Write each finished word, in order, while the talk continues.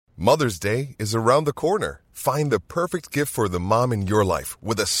Mother's Day is around the corner. Find the perfect gift for the mom in your life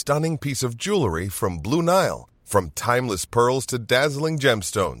with a stunning piece of jewelry from Blue Nile. From timeless pearls to dazzling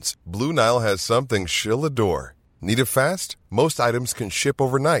gemstones, Blue Nile has something she'll adore. Need it fast? Most items can ship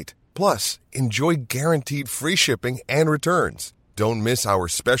overnight. Plus, enjoy guaranteed free shipping and returns. Don't miss our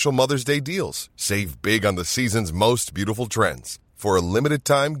special Mother's Day deals. Save big on the season's most beautiful trends. For a limited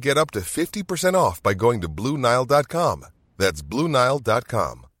time, get up to 50% off by going to BlueNile.com. That's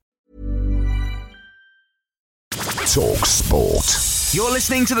BlueNile.com. talkSPORT. You're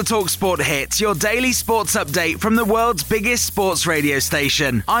listening to the talkSPORT Hits, your daily sports update from the world's biggest sports radio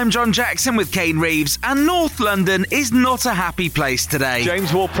station. I'm John Jackson with Kane Reeves, and North London is not a happy place today.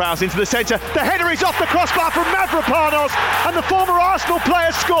 James Ward-Prowse into the centre. The header is off the crossbar from Mavropanos, and the former Arsenal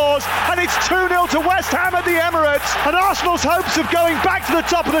player scores, and it's 2-0 to West Ham at the Emirates. And Arsenal's hopes of going back to the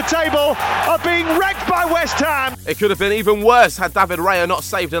top of the table are being wrecked by West Ham. It could have been even worse had David Raya not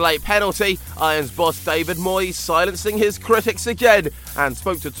saved a late penalty. Irons boss David Moyes silencing his critics again, and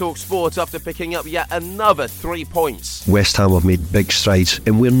spoke to talkSPORT after picking up yet another 3 points. West Ham have made big strides,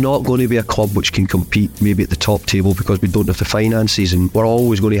 and we're not going to be a club which can compete maybe at the top table because we don't have the finances, and we're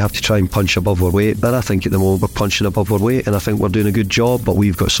always going to have to try and punch above our weight. But I think at the moment we're punching above our weight, and I think we're doing a good job. But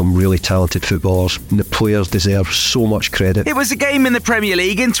we've got some really talented footballers, and the players deserve so much credit. It was a game in the Premier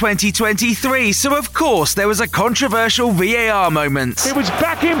League in 2023, so of course there was a controversial VAR moment. It was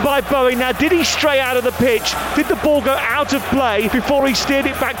back in by Bowen. Now, did he stray out of the pitch? Did the ball go out of play before he steered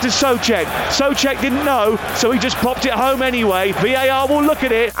it back to Souček? Souček didn't know, so he just popped it home anyway. VAR will look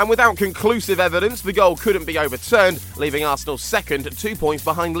at it. And without conclusive evidence, the goal couldn't be overturned, leaving Arsenal second at 2 points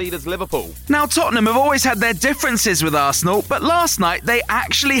behind leaders Liverpool. Now, Tottenham have always had their differences with Arsenal, but last night they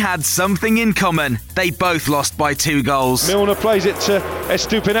actually had something in common. They both lost by 2 goals. Milner plays it to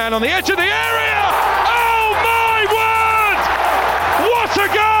Estupiñán on the edge of the area. Oh my word! What a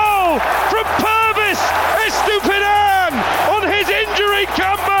goal from Purvis Estupiñán on his injury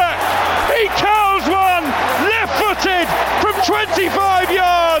comeback. He curls one left-footed from 25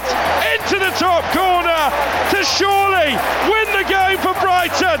 yards into the top corner to surely win the game for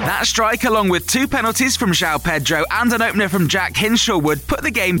Brighton. That strike, along with 2 penalties from João Pedro and an opener from Jack Hinshaw, would put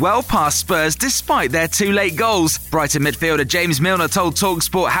the game well past Spurs despite their 2 late goals. Brighton midfielder James Milner told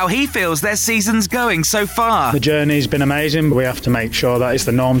talkSPORT how he feels their season's going so far. The journey's been amazing, but we have to make sure that it's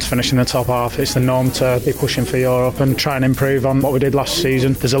the norm to finish in the top half. It's the norm to be pushing for Europe and try and improve on what we did last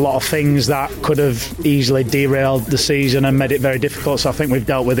season. There's a lot of things that could have easily derailed the season and made it very difficult, so I think we've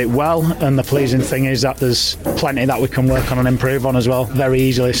dealt with it well, and the pleasing thing is that there's plenty that we can work on and improve on as well very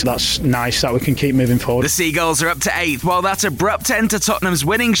easily, so that's nice that we can keep moving forward. The Seagulls are up to 8th, while that abrupt end to Tottenham's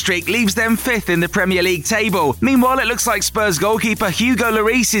winning streak leaves them 5th in the Premier League table. Meanwhile, it looks like Spurs goalkeeper Hugo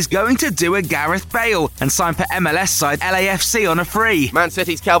Lloris is going to do a Gareth Bale and sign for MLS side LAFC on a free. Man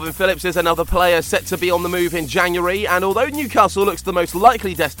City's Calvin Phillips is another player set to be on the move in January, and although Newcastle looks the most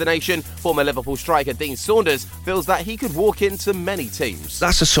likely destination, former Liverpool striker Dean Saunders feels that he could walk into many teams.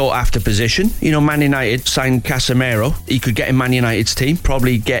 That's a sought-after position. You know, Man United signed Casemiro. He could get in Man United's team,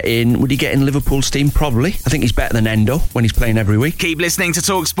 probably would he get in Liverpool's team? Probably. I think he's better than Endo when he's playing every week. Keep listening to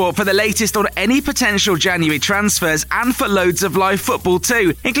talkSPORT for the latest on any potential January transfers and for loads of live football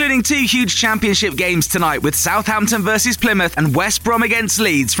too, including 2 huge championship games tonight with Southampton versus Plymouth and West Brom against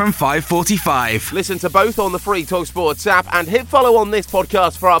Leeds from 5:45. Listen to both on the free talkSPORT app and hit follow on this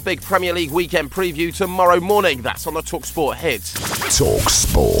podcast for our big Premier League weekend preview tomorrow morning. That's on the talkSPORT Hits.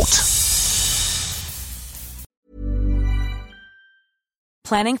 talkSPORT.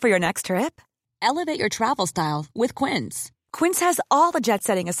 Planning for your next trip? Elevate your travel style with Quince. Quince has all the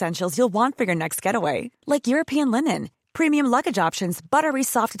jet-setting essentials you'll want for your next getaway, like European linen, premium luggage options, buttery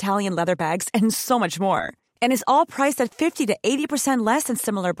soft Italian leather bags, and so much more. And is all priced at 50 to 80% less than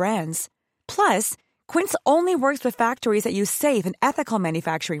similar brands. Plus, Quince only works with factories that use safe and ethical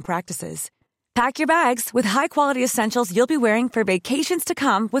manufacturing practices. Pack your bags with high-quality essentials you'll be wearing for vacations to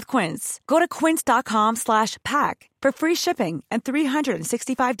come with Quince. Go to quince.com/pack for free shipping and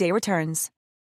 365-day returns.